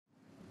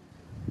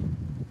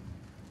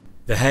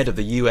The head of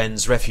the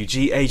UN's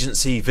refugee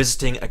agency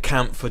visiting a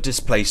camp for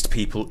displaced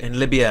people in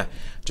Libya,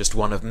 just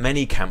one of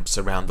many camps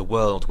around the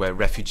world where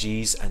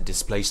refugees and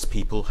displaced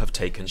people have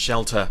taken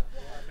shelter.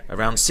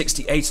 Around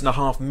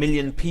 68.5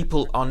 million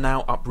people are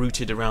now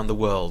uprooted around the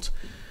world.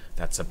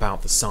 That's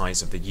about the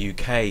size of the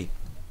UK.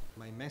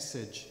 My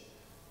message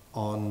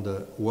on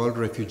the World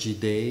Refugee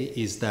Day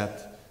is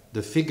that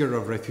the figure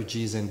of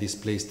refugees and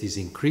displaced is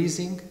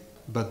increasing,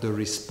 but the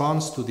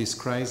response to this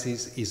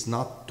crisis is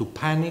not to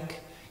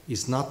panic,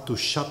 is not to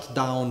shut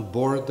down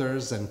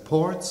borders and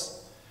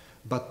ports,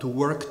 but to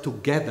work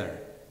together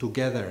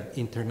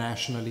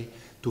internationally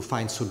to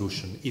find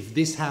solutions. If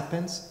this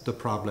happens, the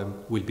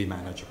problem will be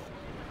manageable.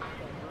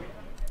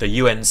 The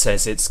UN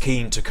says it's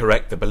keen to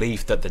correct the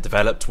belief that the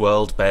developed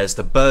world bears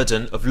the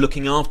burden of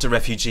looking after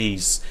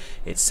refugees.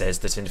 It says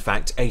that in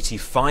fact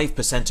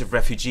 85% of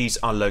refugees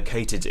are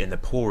located in the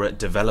poorer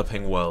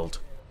developing world.